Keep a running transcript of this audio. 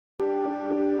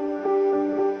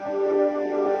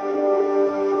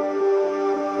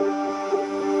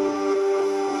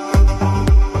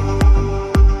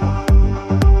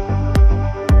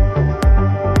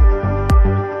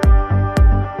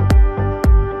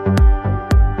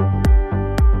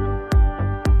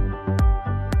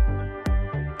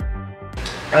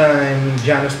I'm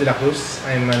Janos Delacruz.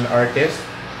 I'm an artist.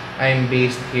 I'm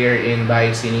based here in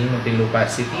Bahay, Muntinlupa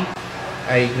City.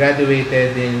 I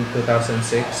graduated in 2006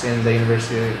 in the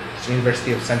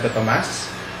University of Santo Tomas,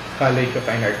 College of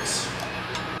Fine Arts.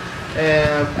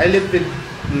 I live with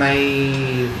my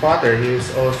father. He is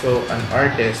also an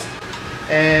artist.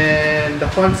 And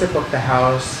the concept of the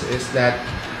house is that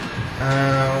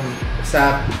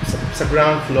sa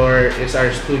ground floor is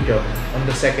our studio. On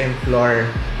the second floor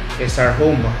is our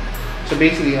home. So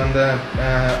basically, on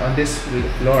this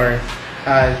floor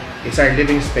is our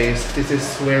living space. This is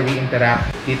where we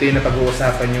interact. Dito yung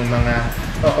napag-uusapan yung mga,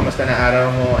 kamusta na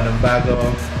araw mo, anong bago,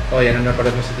 yan ang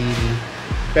napanood mo sa TV.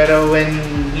 Pero when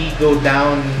we go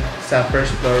down sa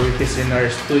first floor, which is in our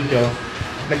studio,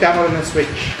 nagkakaroon ng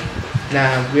switch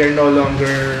na we are no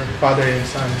longer father and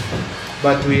son,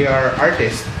 but we are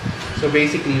artists. So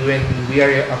basically, when we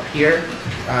are up here,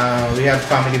 we have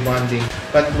family bonding.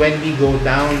 But when we go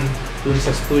down dun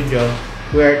sa studio,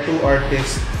 we are two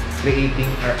artists creating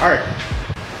our art.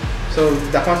 So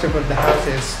the concept of the house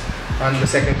is, on the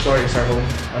second floor is our home,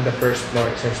 on the first floor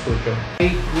is our studio.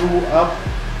 I grew up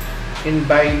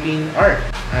imbibing art.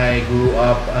 I grew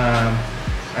up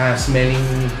smelling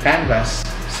canvas,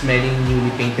 smelling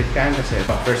newly painted canvases.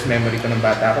 First memory ko ng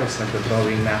bata ko is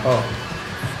nagdo-drawing na ako.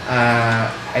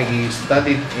 I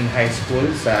studied in high school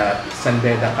sa San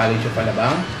Beda College of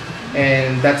Alabang,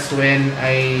 and that's when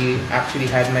I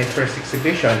actually had my first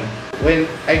exhibition.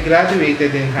 When I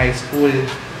graduated in high school,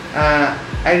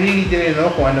 I really didn't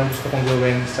know kung anong gusto kong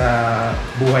gawin sa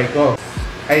buhay ko.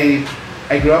 I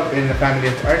grew up in a family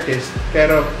of artists,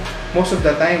 pero most of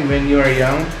the time when you are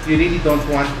young, you really don't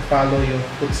want to follow yung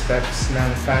footsteps ng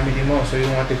family mo, so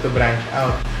you wanted to branch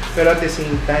out. Pero at the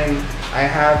same time, I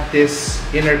have this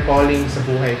inner calling sa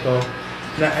buhay ko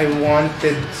na I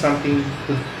wanted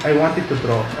to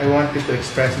draw, I wanted to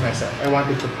express myself, I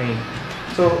wanted to paint.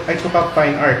 So I took up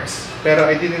fine arts, pero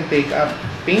I didn't take up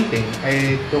painting.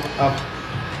 I took up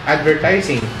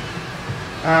advertising.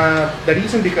 The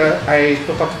reason because I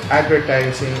took up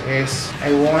advertising is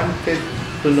I wanted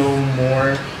to know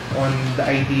more on the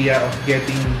idea of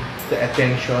getting the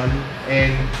attention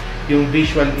and yung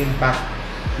visual impact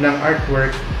ng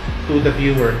artwork to the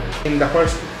viewer. In the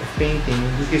course of painting,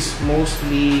 which is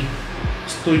mostly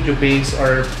studio-based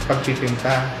or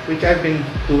pagpipinta, which I've been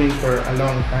doing for a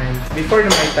long time. Before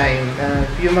my time,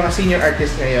 yung mga senior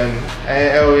artists ngayon,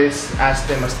 I always ask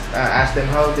them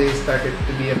how they started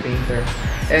to be a painter.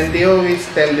 And they always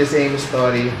tell the same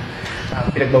story.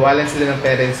 Pinagbawalan sila ng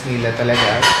parents nila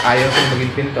talaga. Ayaw sila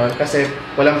maging pintor kasi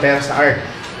walang pera sa art.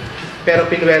 Pero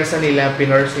pinorsa nila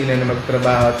na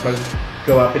magtrabaho at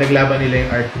maggawa. Pinaglaban nila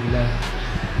yung art nila.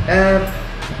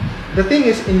 The thing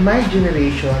is, in my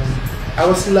generation, I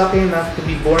was lucky enough to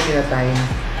be born in a time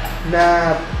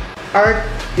na art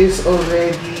is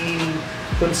already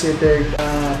considered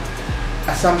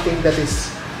as something that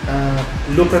is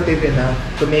lucrative enough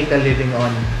to make a living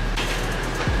on.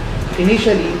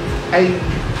 Initially, I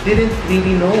didn't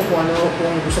really know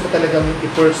kung gusto ko talagang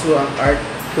i-pursue ang art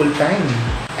full-time.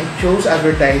 I chose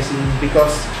advertising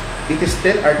because it is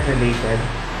still art-related.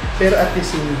 Pero at the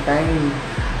same time,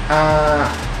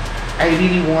 I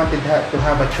really wanted to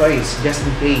have a choice just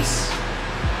in case.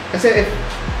 Kasi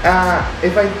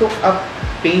if I took up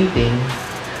painting,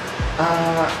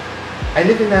 I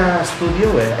live in a studio.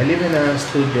 I live in a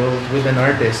studio with an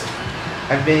artist.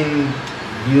 I've been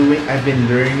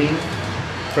learning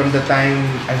from the time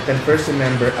I can first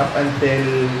remember up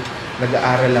until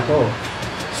nag-aaral ako.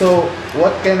 So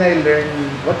what can I learn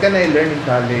in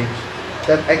college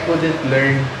that I couldn't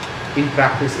learn in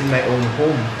practice in my own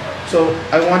home? So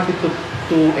I wanted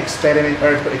to experiment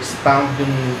or to expound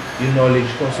yung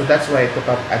knowledge ko. So that's why I took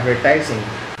up advertising.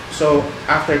 So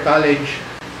after college,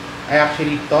 I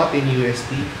actually taught in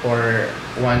UST for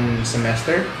 1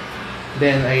 semester.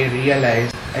 Then I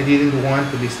realized I didn't want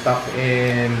to be stuck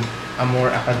in a more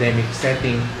academic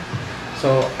setting.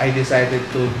 So I decided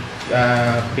to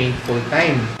paint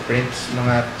full-time. Prints,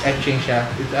 mga etching siya.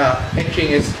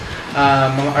 Etching is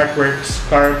mga artworks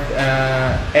carved,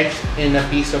 etched in a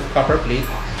piece of copper plate.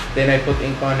 Then I put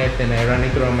ink on it, then I run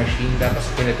it through a machine. Tapos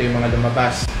ganito yung mga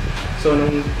lumabas. So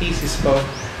nung thesis ko,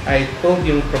 I told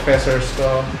yung professors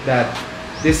ko that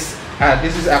this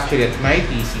is actually my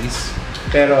thesis.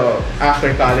 Pero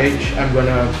after college, I'm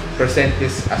gonna present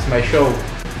this as my show.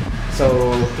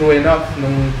 So true enough,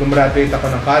 nung gumraduate ako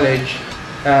ng college,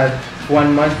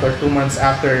 1 month or 2 months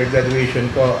after graduation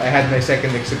ko, I had my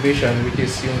second exhibition, which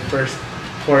is yung first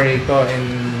foray ko in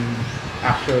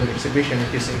actual exhibition,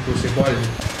 which is Inclusive Hall.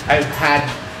 I've had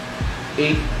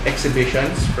 8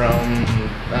 exhibitions from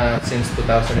since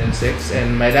 2006,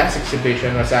 and my last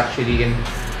exhibition was actually in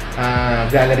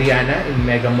Galleriana in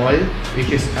Mega Mall,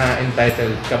 which is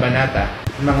entitled Kabanata.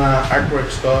 Mga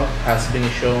artworks ko has been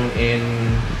shown in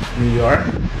New York,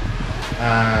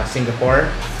 Singapore,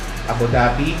 Abu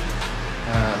Dhabi,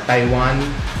 Taiwan,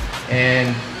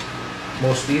 and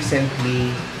most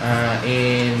recently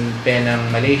in Penang,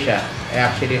 Malaysia. I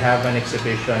actually have an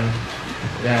exhibition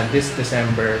this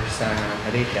December sa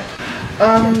Malaysia.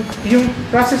 Yung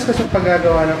process ko sa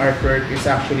paggagawa ng artwork is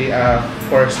actually a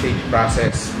 4-stage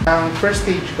process. Ang first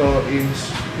stage ko is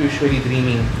usually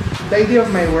dreaming. The idea of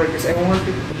my work is I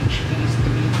wanted each piece to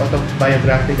be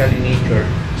autobiographical in nature.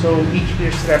 So each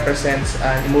piece represents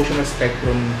an emotional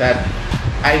spectrum that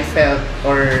I felt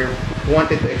or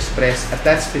wanted to express at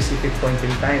that specific point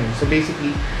in time. So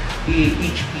basically,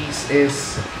 each piece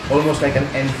is almost like an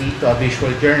entry to a visual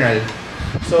journal.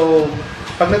 So,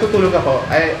 pag natutulog ako,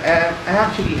 I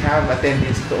actually have a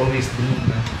tendency to always dream.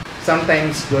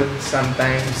 Sometimes good,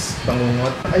 sometimes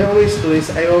pangungot. I always do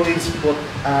is, I always put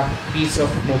a piece of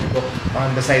notebook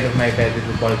on the side of my bed with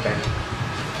a ball pen.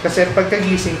 Kasi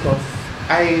pagkagising ko,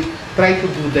 I try to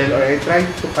doodle or I try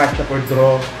to catch up or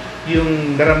draw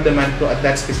yung naramdaman ko at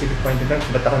that specific point in time,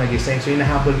 ba't ako nag-design? So,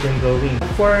 hinahabol ko yung drawing.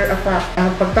 For a fact,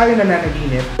 pag tayo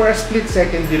nananaginip, for a split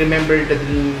second, you remember the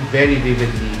dream very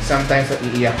vividly. Sometimes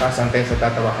iiyak ka, sometimes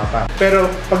natatawa ka pa. Pero,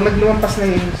 pag naglumampas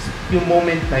na yung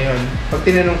moment na yun, pag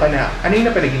tinanong ka na, ano yung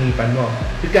napanaginipan mo?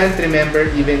 You can't remember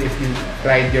even if you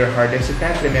tried your hardest, you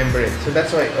can't remember it. So,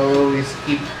 that's why I always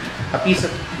keep a piece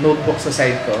of notebook sa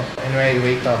side ko. And when I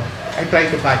wake up, I try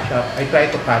to catch up. I try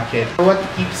to catch it. What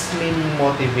keeps me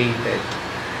motivated?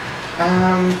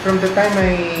 From the time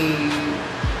I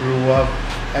grew up,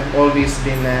 I've always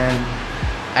been an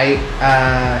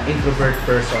introvert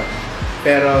person.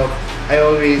 Pero I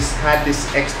always had this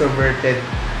extroverted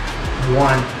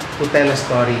want to tell a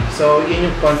story. So, yun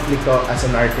yung conflict ko as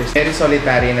an artist. Very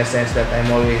solitary in a sense that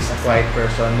I'm always a quiet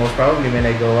person. Most probably when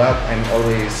I go out, I'm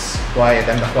always quiet.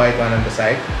 I'm the quiet one on the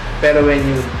side. Pero when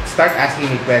you start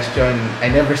asking me question, I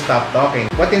never stop talking.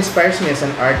 What inspires me as an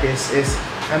artist is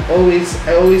I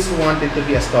always wanted to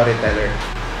be a storyteller.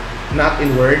 Not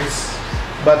in words,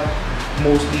 but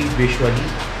mostly visually.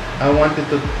 I wanted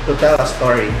to tell a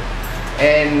story.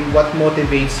 And what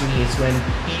motivates me is when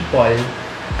people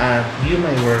view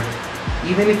my work,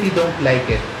 even if you don't like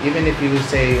it, even if you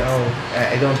say, oh,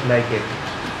 I don't like it,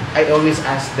 I always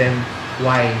ask them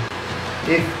why.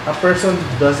 If a person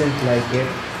doesn't like it,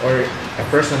 or a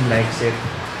person likes it,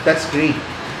 that's great.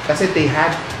 Kasi they had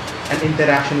an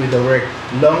interaction with the work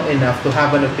long enough to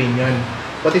have an opinion.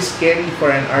 What is scary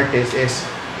for an artist is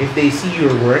if they see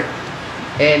your work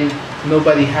and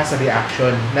nobody has a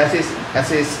reaction.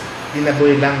 As is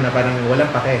dinaboy lang na parang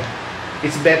walang pake.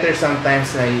 It's better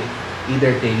sometimes na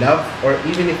either they love or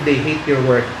even if they hate your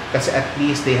work, kasi at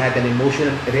least they had an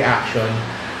emotional reaction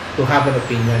to have an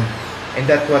opinion. And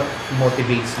that's what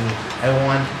motivates me. I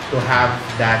want to have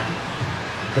that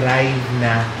drive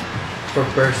na for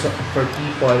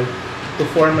people to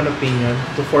form an opinion,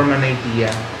 to form an idea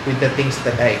with the things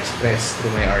that I express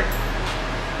through my art.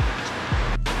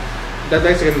 The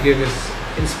advice I can give is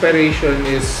inspiration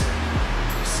is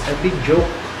a big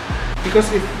joke. Because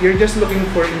if you're just looking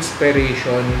for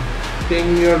inspiration,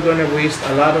 then you're gonna waste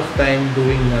a lot of time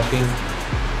doing nothing.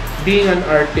 Being an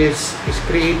artist is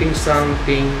creating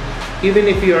something even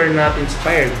if you are not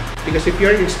inspired. Because if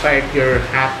you're inspired, you're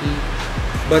happy.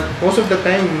 But most of the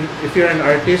time, if you're an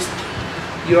artist,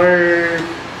 you're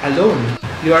alone.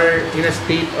 You are in a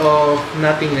state of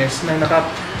nothingness na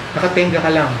nakatenga ka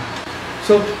lang.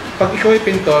 So, pag ikaw ay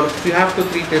pintor, you have to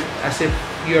treat it as if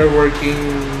you're working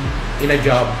in a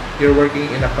job. You're working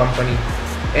in a company.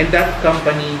 And that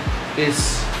company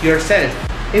is yourself.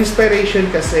 Inspiration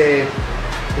kasi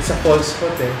it's a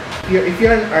falsehood eh. If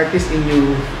you're an artist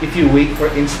if you wait for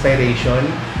inspiration,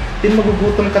 then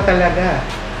magugutom ka talaga.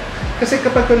 Kasi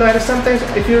kapag kunwari, sometimes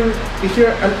if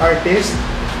you're an artist,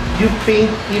 you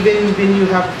paint even when you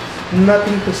have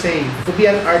nothing to say. To be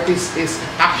an artist is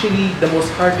actually the most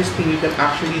hardest thing you can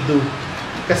actually do.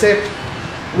 Kasi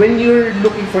when you're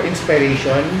looking for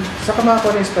inspiration, saka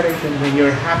makakuha ng inspiration when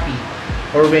you're happy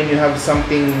or when you have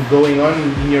something going on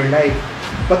in your life.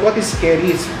 But what is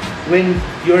scary is when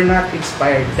you're not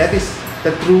inspired. That is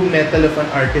the true metal of an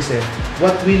artist eh.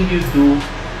 What will you do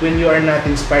when you are not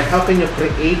inspired? How can you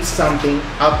create something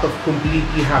out of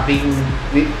completely having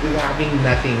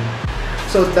nothing?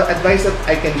 So the advice that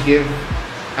I can give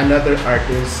another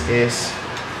artist is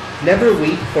never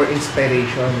wait for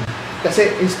inspiration.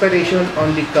 Kasi inspiration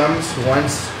only comes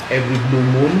once every blue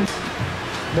moon.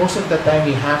 Most of the time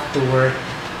you have to work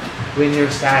when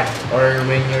you're sad or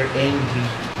when you're angry.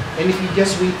 And if you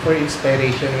just wait for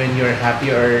inspiration when you're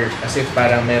happy or as if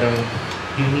parang merong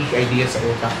unique ideas sa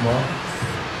utak mo,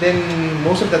 then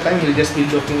most of the time you'll just be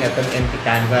looking at an empty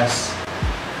canvas.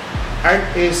 Art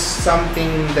is something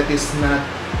that is not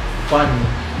fun.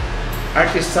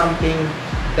 Art is something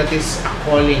that is a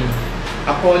calling.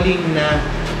 A calling na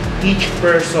each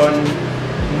person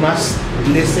must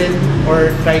listen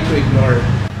or try to ignore.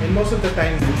 And most of the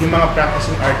time, yung mga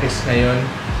practicing artists ngayon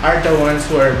are the ones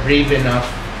who are brave enough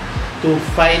to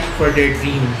fight for their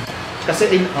dream. Kasi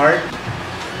in art,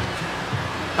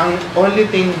 ang only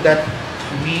thing that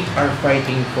we are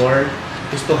fighting for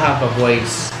is to have a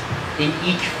voice. In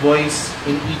each voice,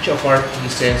 in each of our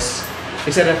pieces,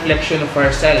 is a reflection of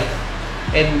ourselves.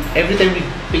 And every time we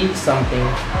paint something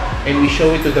and we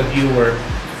show it to the viewer,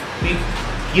 we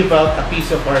give out a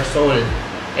piece of our soul.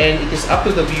 And it is up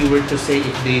to the viewer to say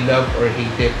if they love or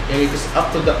hate it. And it is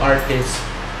up to the artist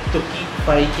to keep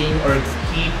fighting or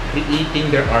keep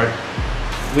creating their art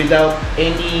without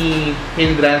any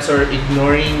hindrance or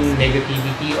ignoring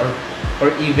negativity or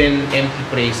even empty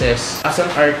praises. As an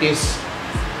artist,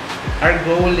 our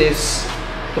goal is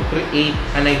to create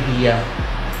an idea,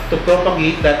 to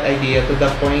propagate that idea to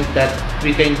the point that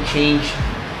we can change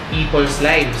people's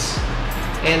lives.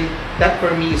 And that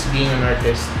for me is being an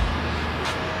artist.